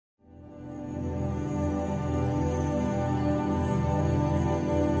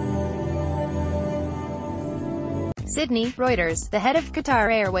Sydney, Reuters. The head of Qatar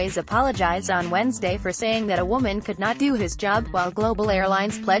Airways apologized on Wednesday for saying that a woman could not do his job, while global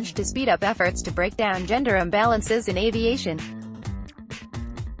airlines pledged to speed up efforts to break down gender imbalances in aviation.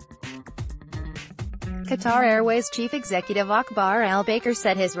 Qatar Airways chief executive Akbar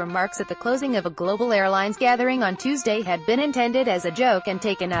said his remarks at the closing of a global airlines gathering on Tuesday had been intended as a joke and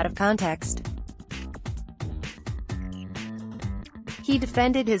taken out of context. He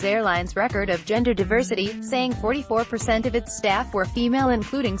defended his airline's record of gender diversity, saying 44% of its staff were female,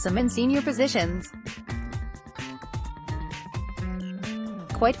 including some in senior positions.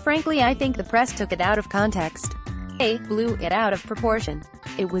 "Quite frankly, I think the press took it out of context. They blew it out of proportion.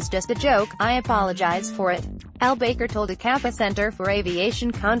 It was just a joke. I apologize for it," Al-Baker told a Kappa Center for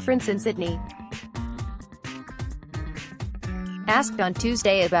Aviation conference in Sydney. Asked on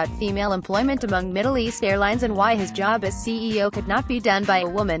Tuesday about female employment among Middle East airlines and why his job as CEO could not be done by a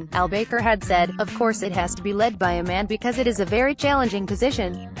woman, Al-Baker had said, "Of course it has to be led by a man because it is a very challenging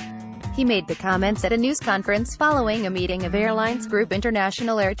position." He made the comments at a news conference following a meeting of Airlines Group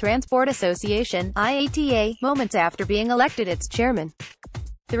International Air Transport Association (IATA), moments after being elected its chairman.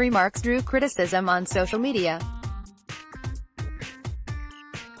 The remarks drew criticism on social media.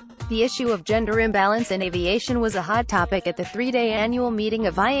 The issue of gender imbalance in aviation was a hot topic at the three-day annual meeting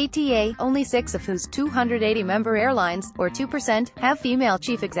of IATA, only 6 of whose 280 member airlines, or 2%, have female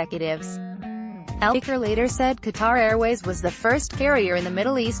chief executives. Al-Baker later said Qatar Airways was the first carrier in the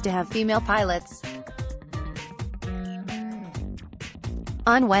Middle East to have female pilots.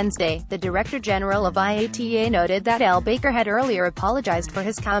 On Wednesday, the Director General of IATA noted that Al-Baker had earlier apologized for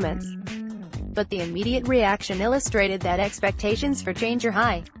his comments. But the immediate reaction illustrated that expectations for change are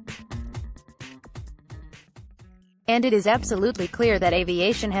high. And it is absolutely clear that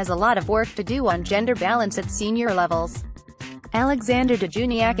aviation has a lot of work to do on gender balance at senior levels. Alexander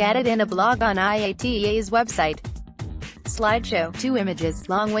Dejuniak added in a blog on IATA's website. Slideshow, 2 images,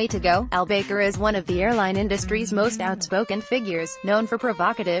 long way to go. Al-Baker is one of the airline industry's most outspoken figures, known for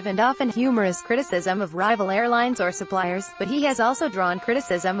provocative and often humorous criticism of rival airlines or suppliers, but he has also drawn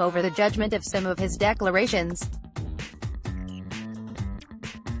criticism over the judgment of some of his declarations.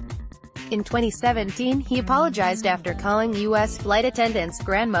 In 2017, he apologized after calling U.S. flight attendants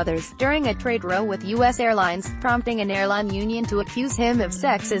grandmothers during a trade row with U.S. airlines, prompting an airline union to accuse him of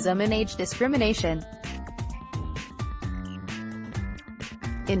sexism and age discrimination.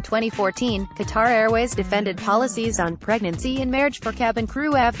 In 2014, Qatar Airways defended policies on pregnancy and marriage for cabin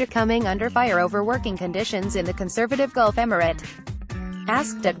crew after coming under fire over working conditions in the conservative Gulf Emirate.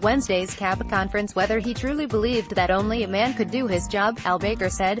 Asked at Wednesday's Kappa conference whether he truly believed that only a man could do his job, Al-Baker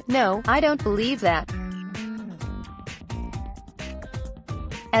said, "No, I don't believe that.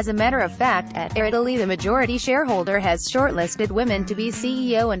 As a matter of fact, at Air Italy the majority shareholder has shortlisted women to be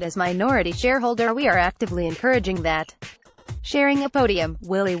CEO, and as minority shareholder we are actively encouraging that." Sharing a podium,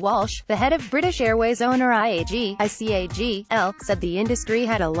 Willie Walsh, the head of British Airways owner ICAGL, said the industry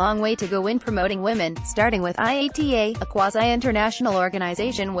had a long way to go in promoting women, starting with IATA, a quasi-international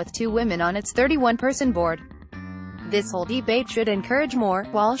organization with 2 women on its 31-person board. "This whole debate should encourage more,"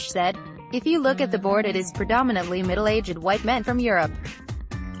 Walsh said. "If you look at the board, it is predominantly middle-aged white men from Europe.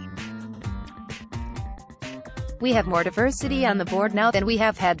 We have more diversity on the board now than we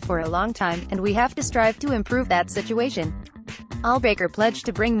have had for a long time, and we have to strive to improve that situation." Al-Baker pledged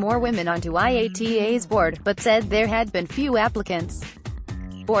to bring more women onto IATA's board, but said there had been few applicants.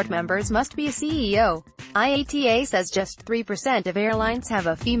 Board members must be a CEO. IATA says just 3% of airlines have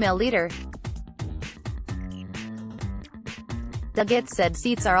a female leader. Delegates said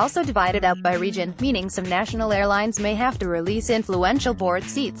seats are also divided up by region, meaning some national airlines may have to release influential board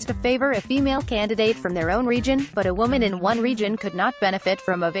seats to favor a female candidate from their own region, but a woman in one region could not benefit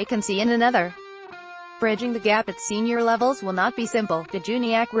from a vacancy in another. Bridging the gap at senior levels will not be simple,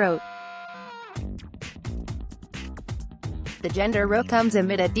 Dejuniak wrote. The gender row comes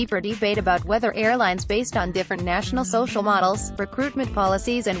amid a deeper debate about whether airlines based on different national social models, recruitment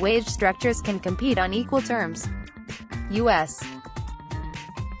policies and wage structures can compete on equal terms. U.S.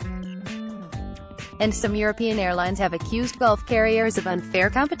 and some European airlines have accused Gulf carriers of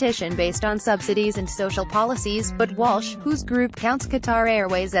unfair competition based on subsidies and social policies, but Walsh, whose group counts Qatar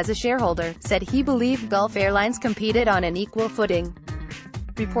Airways as a shareholder, said he believed Gulf airlines competed on an equal footing.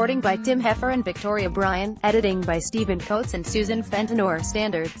 Reporting by Tim Heffer and Victoria Bryan, editing by Stephen Coates and Susan Fenton.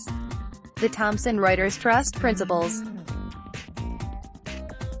 Standards. The Thomson Reuters Trust Principles.